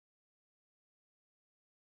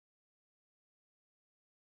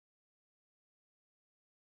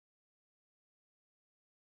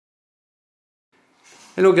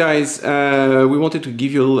Hello guys, we wanted to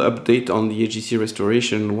give you a little update on the AGC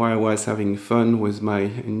restoration while I was having fun with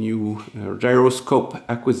my new gyroscope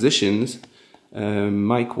acquisitions.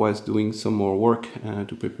 Mike was doing some more work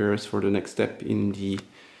to prepare us for the next step in the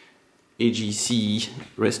AGC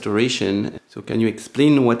restoration. So can you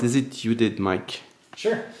explain what is it you did, Mike?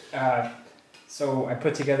 Sure. So I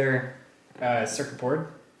put together a circuit board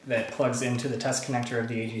that plugs into the test connector of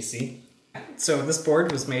the AGC. So this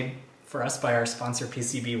board was made for us by our sponsor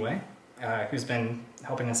PCBWay, who's been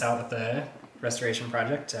helping us out with the restoration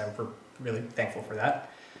project. We're really thankful for that.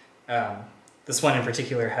 This one in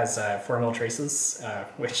particular has 4mm traces,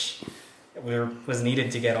 which was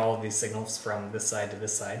needed to get all of these signals from this side to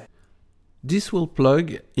this side. This will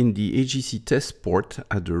plug in the AGC test port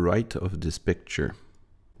at the right of this picture.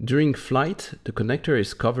 During flight, the connector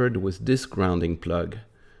is covered with this grounding plug,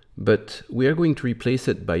 but we are going to replace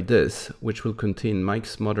it by this, which will contain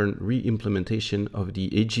Mike's modern re-implementation of the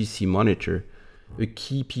AGC monitor, a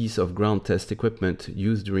key piece of ground test equipment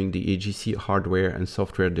used during the AGC hardware and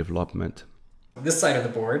software development. This side of the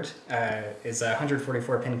board is a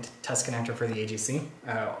 144-pin test connector for the AGC.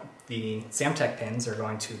 The Samtec pins are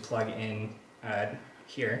going to plug in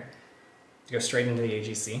here to go straight into the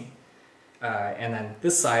AGC. And then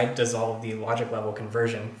this side does all of the logic level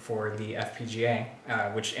conversion for the FPGA,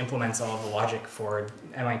 which implements all of the logic for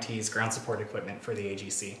MIT's ground support equipment for the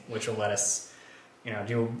AGC, which will let us,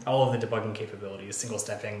 do all of the debugging capabilities, single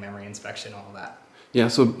stepping, memory inspection, all of that. Yeah,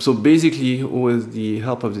 so basically with the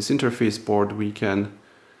help of this interface board, we can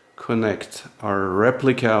connect our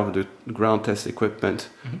replica of the ground test equipment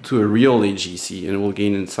to a real AGC, and we'll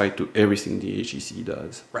gain insight to everything the AGC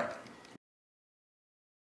does. Right.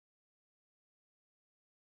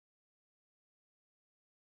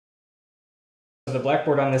 So the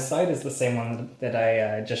blackboard on this side is the same one that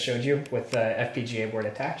I just showed you with the FPGA board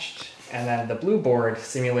attached. And then the blue board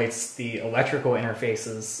simulates the electrical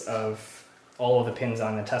interfaces of all of the pins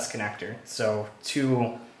on the test connector. So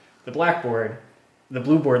to the blackboard, the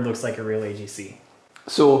blue board looks like a real AGC.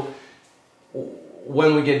 So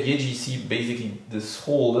when we get the AGC, basically this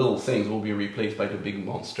whole little thing will be replaced by the big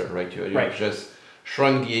monster, right? You right. Just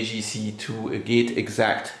shrunk the AGC to a gate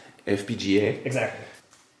exact FPGA. Exactly.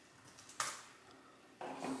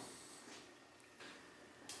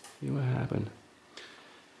 See what happened.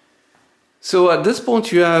 So at this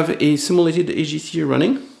point you have a simulated AGC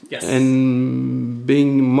running. Yes. And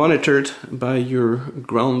being monitored by your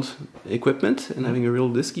ground equipment and having a real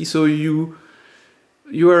diski. So you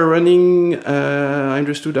are running, I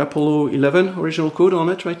understood, Apollo 11 original code on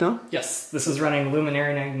it right now? Yes, this is running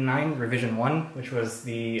Luminary 99 revision 1, which was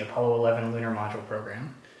the Apollo 11 lunar module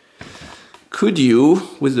program. Could you,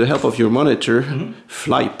 with the help of your monitor,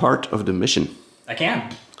 fly part of the mission? I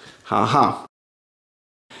can. Haha.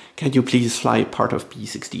 Can you please fly part of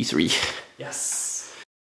P63? Yes.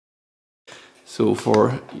 So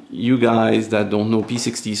for you guys that don't know,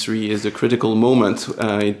 P63 is the critical moment.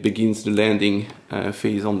 It begins the landing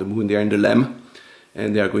phase on the moon. They're in the LEM,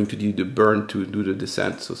 and they are going to do the burn to do the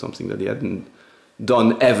descent. So something that they hadn't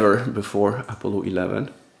done ever before Apollo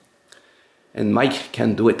 11. And Mike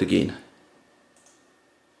can do it again.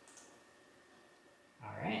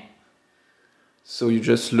 All right. So you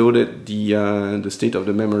just loaded the state of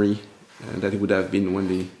the memory that it would have been when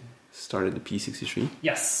they started the P63?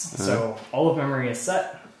 Yes, so all of memory is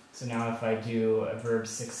set. So now if I do a verb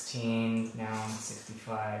 16, noun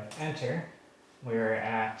 65, enter, we're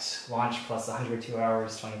at launch plus 102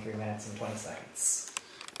 hours, 23 minutes, and 20 seconds.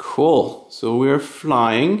 Cool. So we're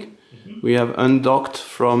flying. We have undocked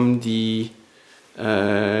from the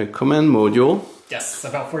command module. Yes,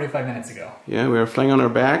 about 45 minutes ago. Yeah, we are flying on our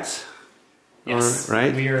backs. Yes,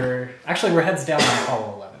 right? We're heads down on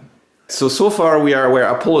Apollo 11. So far we are where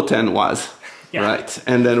Apollo 10 was, yeah. Right?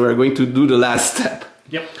 And then we're going to do the last step.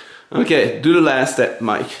 Yep. Okay, do the last step,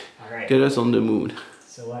 Mike. All right. Get us on the moon.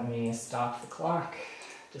 So let me stop the clock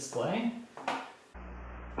display.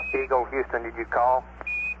 Eagle, Houston, did you call?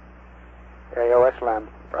 AOS land.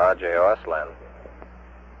 Roger, AOS land.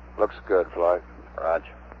 Looks good, flight.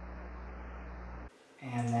 Roger.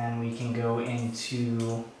 And then we can go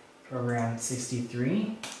into program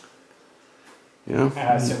 63.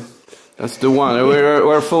 Yeah. So that's the one.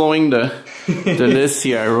 We're following the list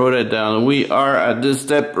here. I wrote it down. We are at this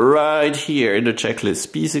step right here in the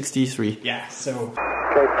checklist, P63. Yeah, so...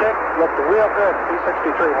 Okay, check. Looked real good.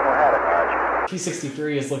 P63 when we had it. Roger.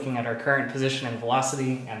 P63 is looking at our current position and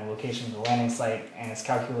velocity and the location of the landing site, and is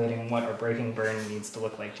calculating what our braking burn needs to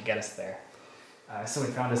look like to get us there. So we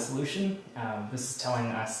found a solution. This is telling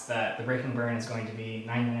us that the braking burn is going to be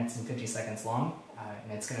 9 minutes and 50 seconds long,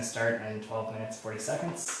 and it's going to start in 12 minutes 40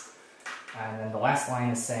 seconds. And then the last line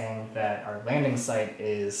is saying that our landing site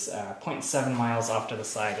is 0.7 miles off to the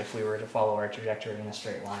side if we were to follow our trajectory in a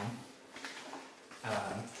straight line.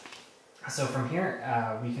 So from here,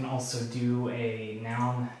 we can also do a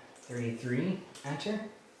noun 33 enter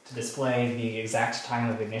to display the exact time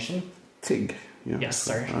of ignition. TIG. Yeah. Yes,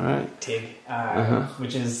 sorry. All right. TIG,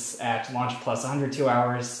 which is at launch plus 102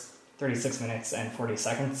 hours, 36 minutes, and 40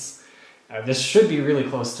 seconds. This should be really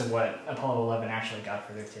close to what Apollo 11 actually got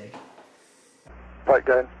for their TIG. Flight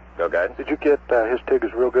guide. Go, guide. Did you get his TIG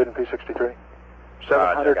is real good in P63?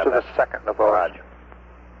 700 to the second of ours.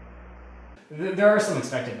 There are some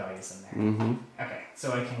expected values in there. Mm-hmm. Okay,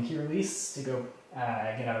 so I can key release to go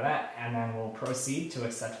get out of that, and then we'll proceed to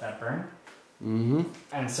accept that burn. Mm-hmm.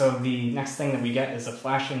 And so the next thing that we get is a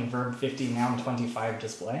flashing verb 50 noun 25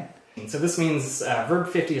 display. And so this means verb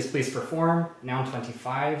 50 is please perform, noun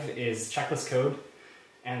 25 is checklist code,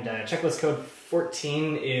 and checklist code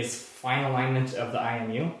 14 is fine alignment of the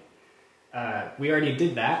IMU. We already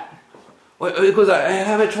did that. Well, because I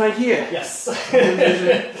have it right here. Yes.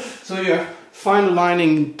 So you're fine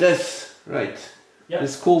aligning this, right? Yep.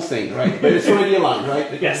 This cool thing, right? But it's already aligned, right?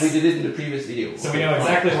 Because yes. we did it in the previous video. So we know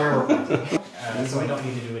exactly where we're pointing. So I don't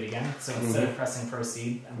need to do it again. So instead of pressing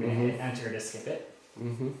proceed, I'm going to hit enter to skip it.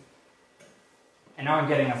 And now I'm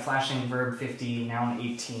getting a flashing verb 50 noun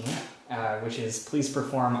 18, which is please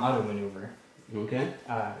perform auto maneuver. Okay.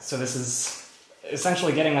 So this is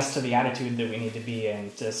essentially getting us to the attitude that we need to be in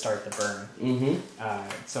to start the burn.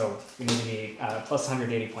 So we need to be plus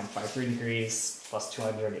 180.53 degrees, plus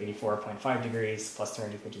 284.5 degrees, plus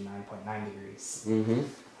 359.9 degrees.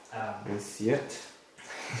 I see it.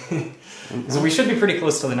 So we should be pretty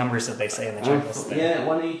close to the numbers that they say in the checklist there. Yeah,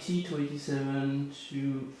 180 to 87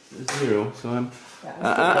 to 0. So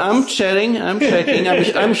I'm checking.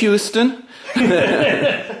 I'm Houston.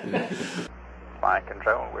 Flight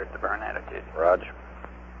control, where's the burn attitude? Roger.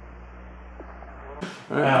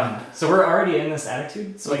 So we're already in this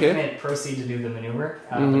attitude, so I can hit proceed to do the maneuver,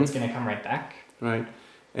 but it's going to come right back. Right.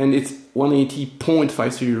 And it's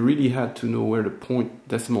 180.5, so you really had to know where the point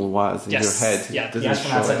decimal was in your head. Yeah, the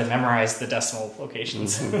astronauts had to memorize the decimal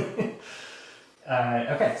locations.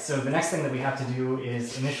 Okay, so the next thing that we have to do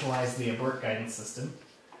is initialize the abort guidance system.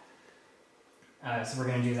 So we're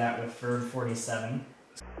going to do that with verb 47.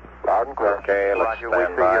 Loud and clear. Okay, let's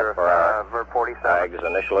stand by for our verb 47. AGS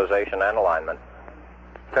initialization and alignment.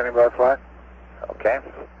 Standing by flight. Okay.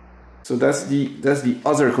 So that's the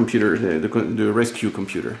other computer, the rescue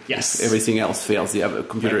computer. Yes. If everything else fails, you have a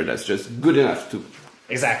computer that's just good enough to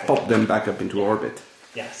pop them back up into orbit.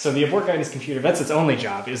 Yeah. So the abort guidance computer, that's its only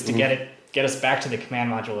job, is to get us back to the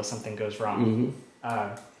command module if something goes wrong.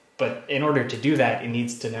 But in order to do that, it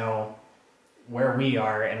needs to know where we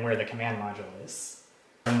are and where the command module is.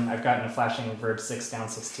 And I've gotten a flashing verb 6 down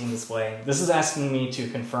 16 display. This is asking me to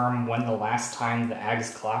confirm when the last time the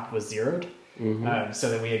AGS clock was zeroed, so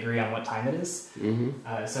that we agree on what time it is.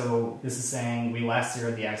 So this is saying we last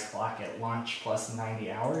zeroed the AGS clock at launch plus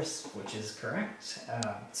 90 hours, which is correct.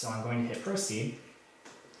 So I'm going to hit proceed.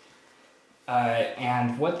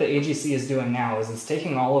 And what the AGC is doing now is it's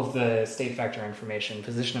taking all of the state vector information,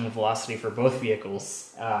 position and velocity for both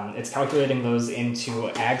vehicles. It's calculating those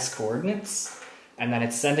into AGS coordinates, and then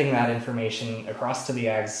it's sending that information across to the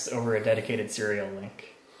AGS over a dedicated serial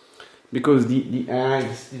link. Because the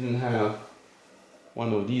AGS didn't have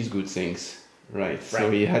one of these good things, right?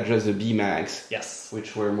 So he had just the B mags,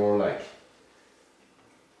 which were more like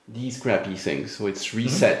these crappy things. So it's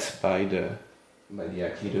reset by the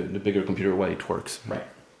bigger computer while it works. Right.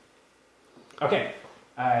 Okay.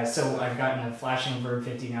 So I've gotten a flashing verb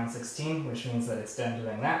 50 noun 16, which means that it's done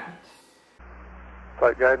doing that.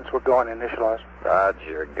 Flight guidance, we're going initialize.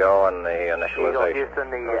 Roger, go on the initialization. Houston,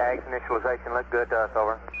 the AGS initialization looked good to us,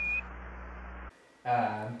 over.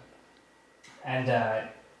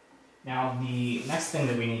 Now the next thing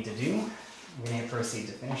that we need to do, I'm going to proceed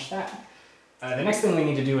to finish that. The next thing we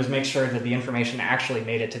need to do is make sure that the information actually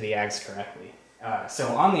made it to the AGS correctly. So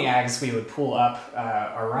on the AGS, we would pull up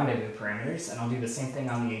our rendezvous parameters, and I'll do the same thing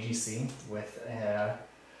on the AGC with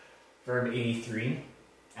verb 83,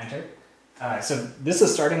 enter. So this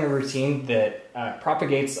is starting a routine that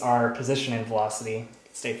propagates our position and velocity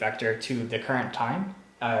state vector to the current time,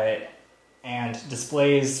 and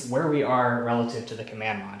displays where we are relative to the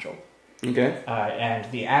command module. Okay.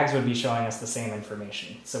 And the AGS would be showing us the same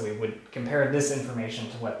information. So we would compare this information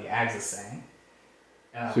to what the AGS is saying.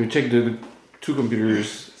 So you check the two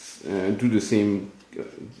computers, do the same,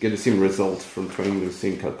 get the same result from trying the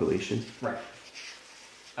same calculation. Right.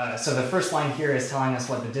 So the first line here is telling us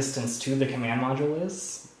what the distance to the command module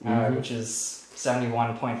is, which is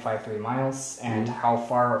 71.53 miles, and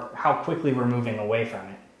how quickly we're moving away from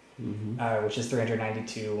it, which is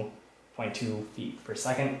 392.2 feet per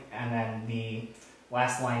second. And then the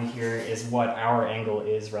last line here is what our angle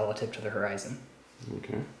is relative to the horizon.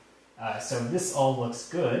 Okay. So this all looks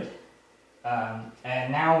good.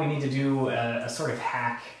 And now we need to do a sort of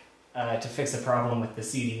hack to fix a problem with the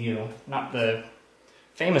CDU. Not the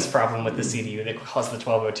famous problem with the CDU that caused the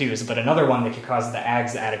 1202s, but another one that could cause the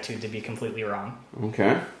AGS attitude to be completely wrong.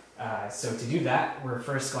 Okay. So to do that, we're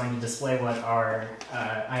first going to display what our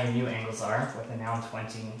IMU angles are with a noun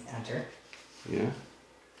 20 enter. Yeah.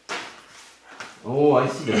 Oh, I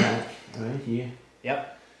see the hack right here.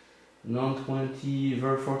 Yep. Non-20,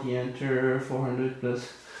 verb 40 enter, 400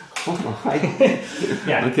 plus. Oh my.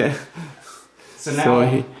 Yeah. Okay. So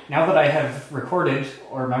now that I have recorded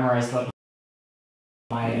or memorized what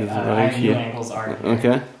my IMU angles are here,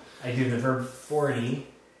 okay. I do the verb 40,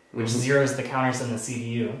 which zeroes the counters in the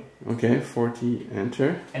CDU. Okay, 40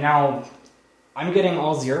 enter. And now I'm getting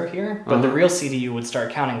all zero here, but the real CDU would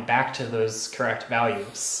start counting back to those correct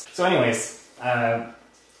values. So anyways, that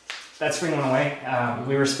screen went away.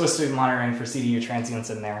 We were supposed to be monitoring for CDU transients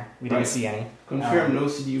in there. We didn't see any. Confirm no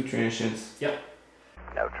CDU transients. Yep.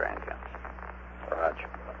 No transients. Roger.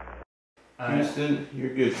 Houston,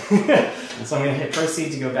 you're good. So I'm going to hit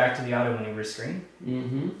proceed to go back to the auto maneuver screen.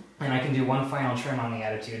 And I can do one final trim on the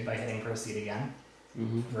attitude by hitting proceed again.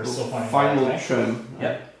 We're still pointing final the right way. trim.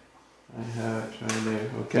 Yep. I have it right there.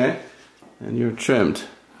 Okay. And you're trimmed.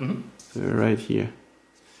 So right here.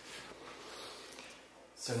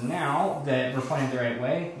 So now that we're pointing the right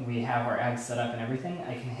way, we have our AGS set up and everything.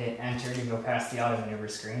 I can hit enter to go past the auto maneuver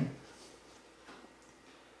screen.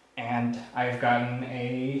 And I've gotten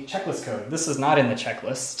a checklist code. This is not in the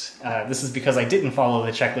checklist. This is because I didn't follow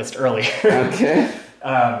the checklist earlier. Okay.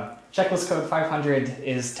 Checklist code 500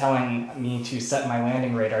 is telling me to set my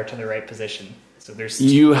landing radar to the right position. So there's...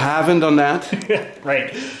 You haven't done that?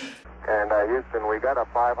 Right. And Houston, we got a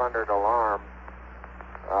 500 alarm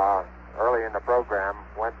early in the program.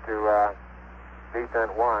 Went to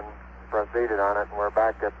descent 1, proceeded on it, and we're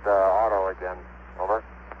back at auto again. Over.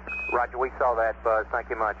 Roger, we saw that, Buzz. Thank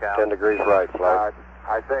you much, Al. 10 degrees right, flight.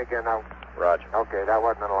 I say again, Roger. okay, that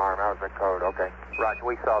wasn't an alarm, that was a code, okay. Roger,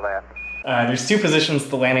 we saw that. There's two positions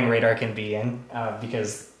the landing radar can be in,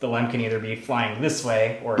 because the LEM can either be flying this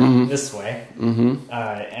way or this way.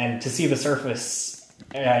 And to see the surface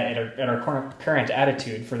at our current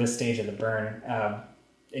attitude for this stage of the burn,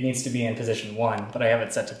 it needs to be in position 1, but I have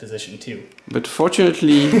it set to position 2. But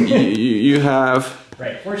fortunately, you have...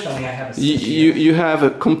 Right, fortunately I have a you have a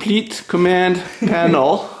complete command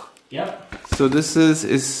panel. Yep. So this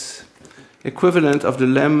is equivalent of the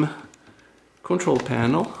LEM control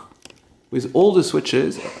panel with all the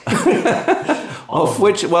switches, of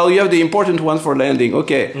which, well, you have the important one for landing.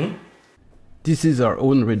 Okay. This is our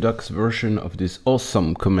own Redux version of this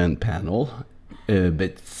awesome command panel, a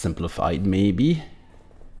bit simplified maybe.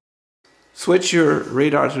 Switch your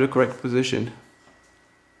radar to the correct position.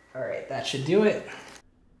 All right, that should do it.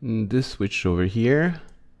 And this switch over here.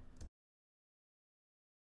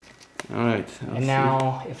 All right. And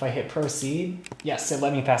now if I hit proceed, yes, it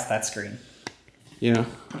let me pass that screen. Yeah.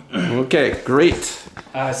 Okay, great.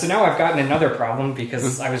 So now I've gotten another problem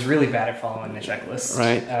because I was really bad at following the checklist.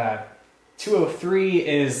 Right. 203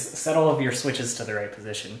 is set all of your switches to the right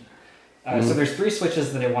position. So there's 3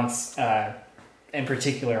 switches that it wants in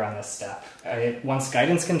particular on this step. It wants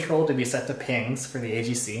guidance control to be set to pings for the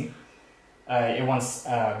AGC. It wants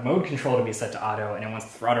mode control to be set to auto, and it wants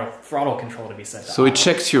throttle control to be set to So auto. it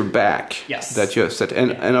checks your back. Yes. That you have set.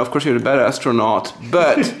 And of course you're a bad astronaut,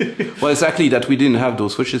 but well, exactly that we didn't have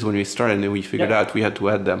those switches when we started, and then we figured out we had to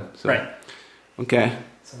add them. So. Right. Okay.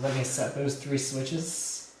 So let me set those 3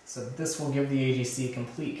 switches. So this will give the AGC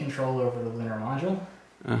complete control over the lunar module.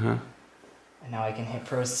 And now I can hit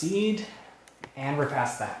proceed, and we're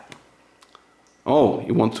past that. Oh,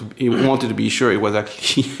 you wanted to be sure it was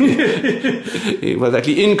actually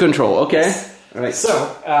in control. Okay. Yes. All right. So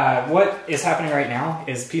what is happening right now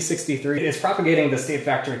is P63 is propagating the state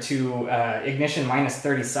vector to ignition minus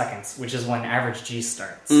 30 seconds, which is when average G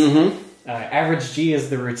starts. Average G is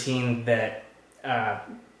the routine that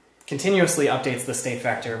continuously updates the state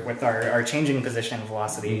vector with our changing position and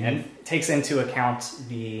velocity, and takes into account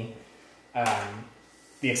the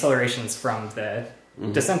accelerations from the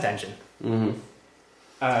descent engine.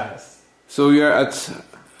 So you're at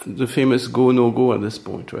the famous go, no go at this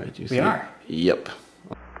point, right? We are. Yep.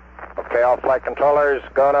 Okay, all flight controllers,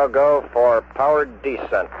 go, no, go for powered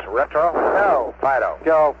descent. Retro? Go. FIDO?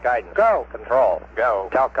 Go. Guidance? Go. Control? Go.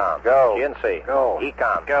 Telcom? Go. GNC? Go.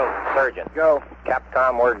 Ecom? Go. Surgeon? Go.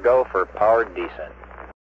 Capcom, word go for powered descent.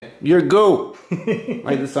 You're go!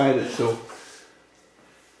 I decided so.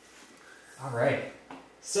 Alright.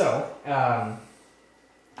 So,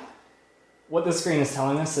 what the screen is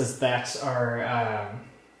telling us is that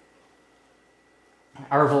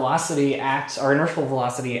our velocity at, our inertial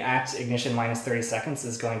velocity at ignition minus 30 seconds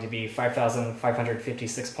is going to be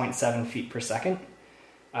 5,556.7 feet per second.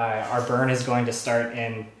 Our burn is going to start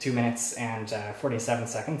in 2 minutes and 47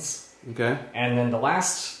 seconds. Okay. And then the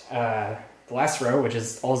last row, which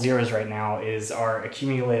is all zeros right now, is our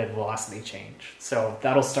accumulated velocity change. So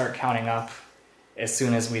that'll start counting up as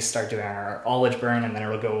soon as we start doing our all-edge burn, and then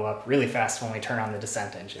it'll go up really fast when we turn on the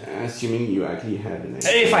descent engine. Assuming you actually had an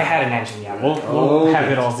engine. If I had an engine, yeah. We'll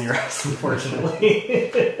have it all zeros,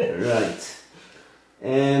 unfortunately. Right.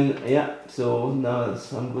 And yeah, so now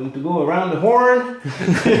I'm going to go around the horn.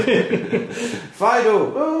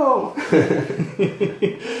 Fido, go!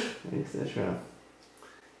 Etc.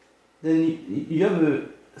 Then you have a,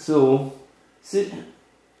 so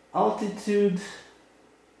altitude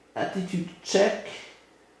check.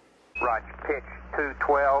 Roger, pitch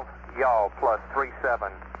 212, yaw plus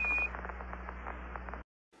 37.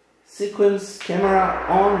 Sequence camera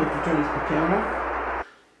on with return per camera.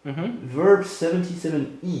 Verb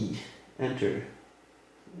 77E, enter.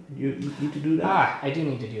 You need to do that? Ah, I do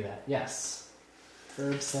need to do that, yes.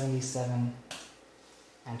 Verb 77,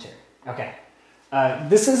 enter. Okay.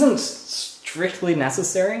 This isn't strictly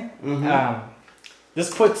necessary. This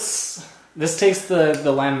takes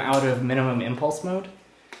the LEM out of minimum impulse mode,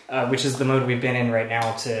 which is the mode we've been in right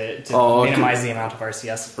now to minimize the amount of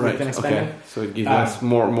RCS we've been expending. Okay. So it gives us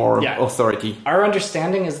more authority. Our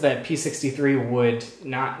understanding is that P63 would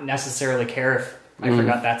not necessarily care if I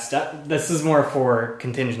forgot that step. This is more for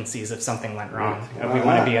contingencies if something went wrong. We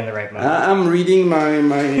want to be in the right mode. I'm reading my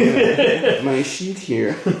my sheet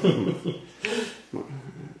here.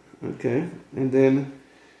 Okay, and then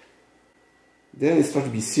it starts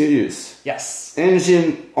to be serious. Yes.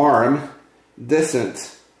 Engine arm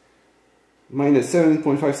descent minus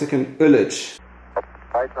 7.5 second ullage.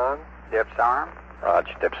 Lights on. Dips arm.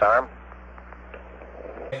 Roger, dips arm.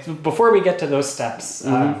 Before we get to those steps,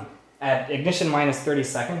 at ignition minus 30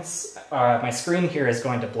 seconds, my screen here is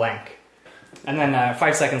going to blank. And then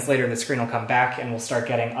 5 seconds later, the screen will come back and we'll start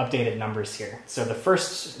getting updated numbers here. So the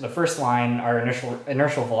first line, our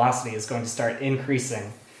inertial velocity is going to start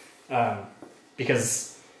increasing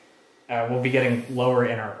because we'll be getting lower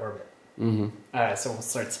in our orbit. So we'll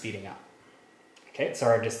start speeding up. Okay, so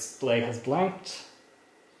our display has blanked.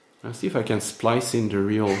 I'll see if I can splice in the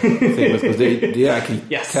real thing, because they actually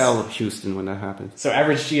tell Houston when that happens. So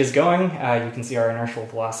average G is going. You can see our inertial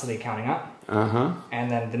velocity counting up.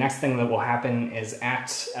 And then the next thing that will happen is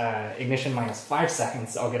at ignition minus 5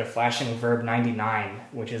 seconds, I'll get a flashing verb 99,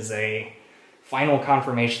 which is a final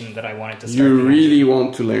confirmation that I want it to start. You really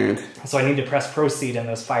want to land. So I need to press proceed in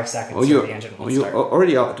those 5 seconds so the engine will start. You're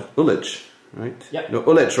already out ullage, right? Yep. You're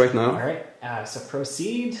ullage right now. All right, so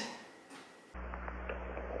proceed.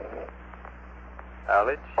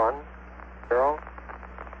 Ullage. 1, 0.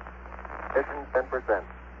 Ignition 10%.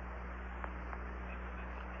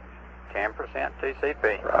 10%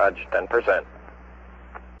 TCP. Roger, 10%.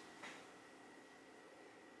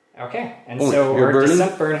 Okay, and so our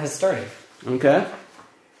descent burn has started. Okay.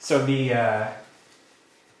 So the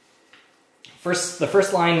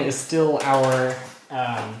first line is still our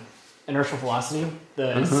inertial velocity.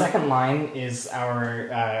 The second line is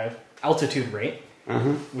our altitude rate,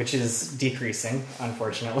 which is decreasing,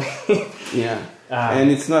 unfortunately. Yeah, and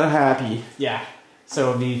it's not happy. Yeah.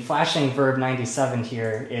 So the flashing verb 97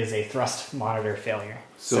 here is a thrust monitor failure.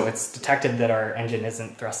 So it's detected that our engine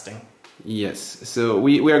isn't thrusting. Yes, so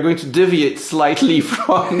we are going to deviate slightly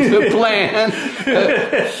from the plan.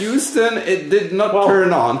 Houston, it did not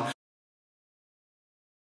turn on.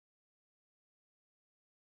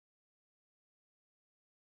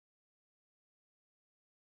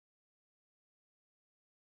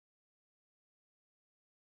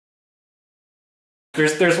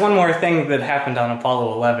 There's one more thing that happened on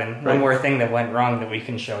Apollo 11. One more thing that went wrong that we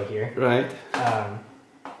can show here. Right.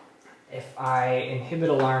 If I inhibit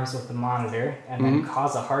alarms with the monitor and then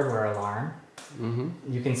cause a hardware alarm,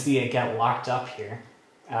 you can see it get locked up here.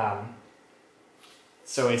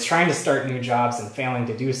 So it's trying to start new jobs and failing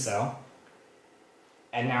to do so.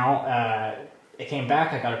 And now it came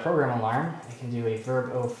back. I got a program alarm. I can do a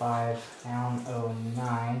verb 05 down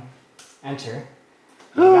 09, enter.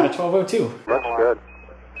 I got a 1202. Looks good.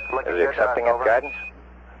 Is he accepting its guidance?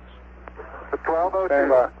 The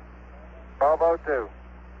 1202. 1202.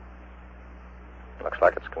 Looks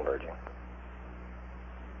like it's converging.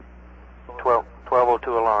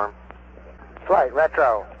 1202 alarm. Flight,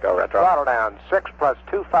 retro. Go, retro. Throttle down. 6 plus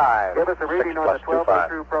 25. Give us a reading on the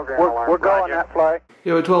 1202 program alarm. We're going that flight.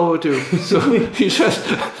 Yeah, we're 1202. So you just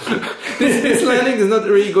this landing is not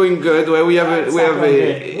really going good. Where we have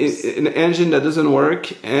an engine that doesn't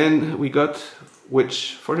work, and we got,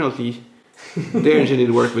 which fortunately their engine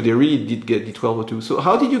did work, but they really did get the 1202. So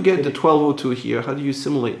how did you get the 1202 here? How do you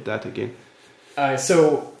simulate that again?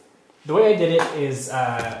 So the way I did it is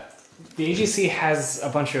the AGC has a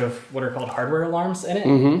bunch of what are called hardware alarms in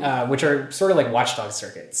it, which are sort of like watchdog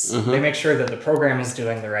circuits. They make sure that the program is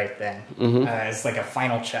doing the right thing. It's like a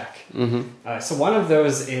final check. So one of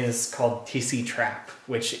those is called TC trap,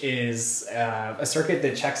 which is a circuit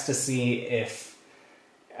that checks to see if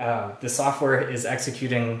the software is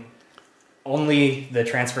executing only the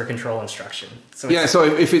transfer control instruction. So yeah, so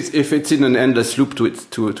if it's in an endless loop to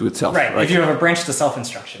itself. Right, if you have a branch to self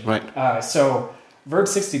instruction. Right. So Verb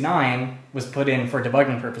 69 was put in for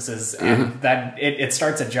debugging purposes, and that it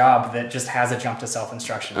starts a job that just has a jump to self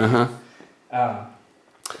instruction.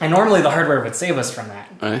 And normally the hardware would save us from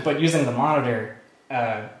that, but using the monitor,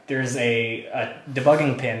 there's a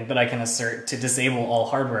debugging pin that I can assert to disable all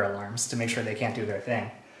hardware alarms to make sure they can't do their thing.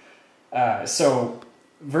 So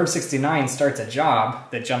Verb 69 starts a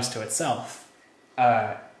job that jumps to itself,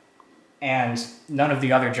 and none of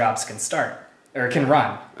the other jobs can start or can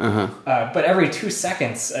run. But every 2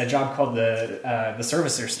 seconds, a job called the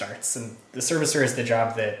servicer starts, and the servicer is the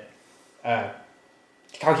job that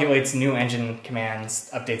calculates new engine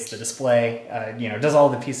commands, updates the display, does all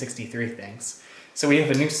the P63 things. So we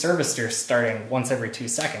have a new servicer starting once every 2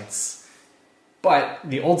 seconds, but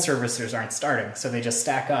the old servicers aren't starting, so they just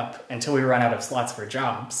stack up until we run out of slots for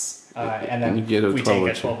jobs, and then we take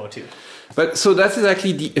a 1202. But so that's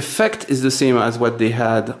exactly the effect is the same as what they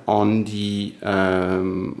had on the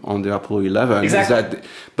Apollo 11. Exactly.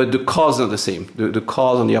 But the cause are the same. The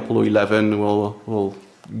cause on the Apollo 11 will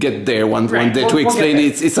get there one day to explain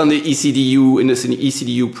it. It's on the ECDU, it's an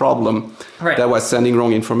ECDU problem that was sending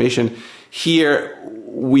wrong information. Here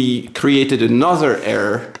we created another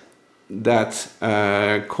error that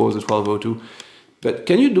caused the 1202. But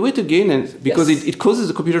can you do it again? And because it causes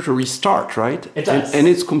the computer to restart, right? It does. And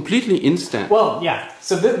it's completely instant. Well, yeah.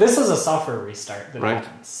 So this is a software restart that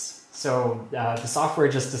happens. So the software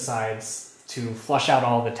just decides to flush out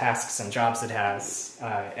all the tasks and jobs it has,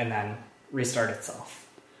 and then restart itself.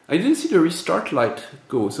 I didn't see the restart light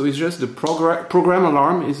go. So it's just the program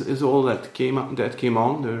alarm is all that came on.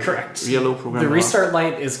 The Correct. Yellow program. The alarm. Restart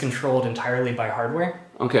light is controlled entirely by hardware.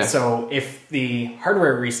 Okay. So if the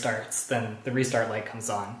hardware restarts, then the restart light comes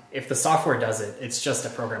on. If the software does it, it's just a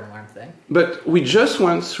program alarm thing. But we just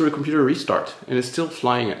went through a computer restart, and it's still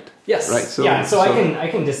flying it. Yes. Right. So I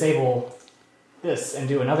can disable this and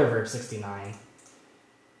do another Verb 69.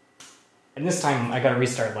 And this time I got a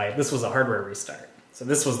restart light. This was a hardware restart. So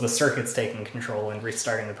this was the circuits taking control and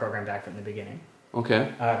restarting the program back from the beginning.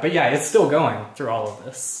 Okay. But yeah, it's still going through all of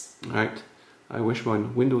this. Right. I wish my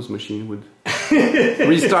Windows machine would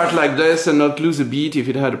restart like this and not lose a beat if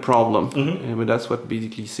it had a problem. But that's what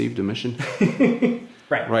basically saved the mission.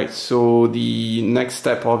 Right. So the next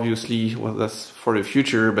step, obviously, well, that's for the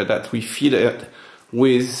future, but that we feed it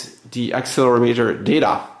with the accelerometer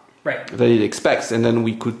data that it expects, and then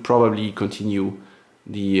we could probably continue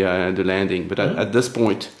the landing. But at this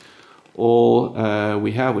point, all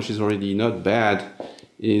we have, which is already not bad,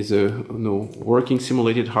 is working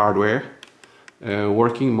simulated hardware,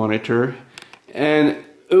 working monitor, and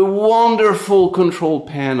a wonderful control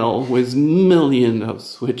panel with millions of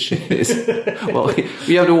switches. Well,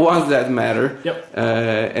 we have the ones that matter.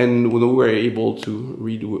 And we were able to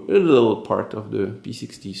redo a little part of the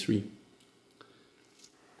P63.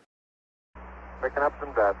 Picking up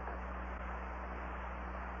some dust.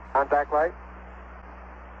 Contact light.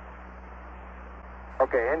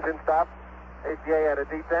 Okay, engine stop. APA at a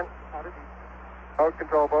descent. Mode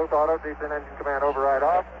control both auto. Descent engine command override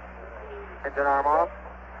off. Engine arm off.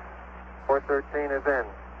 413 is in.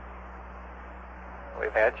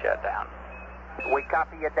 We've had shutdown. We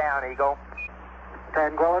copy you down, Eagle.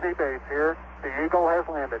 Tranquility Base here. The Eagle has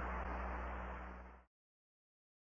landed.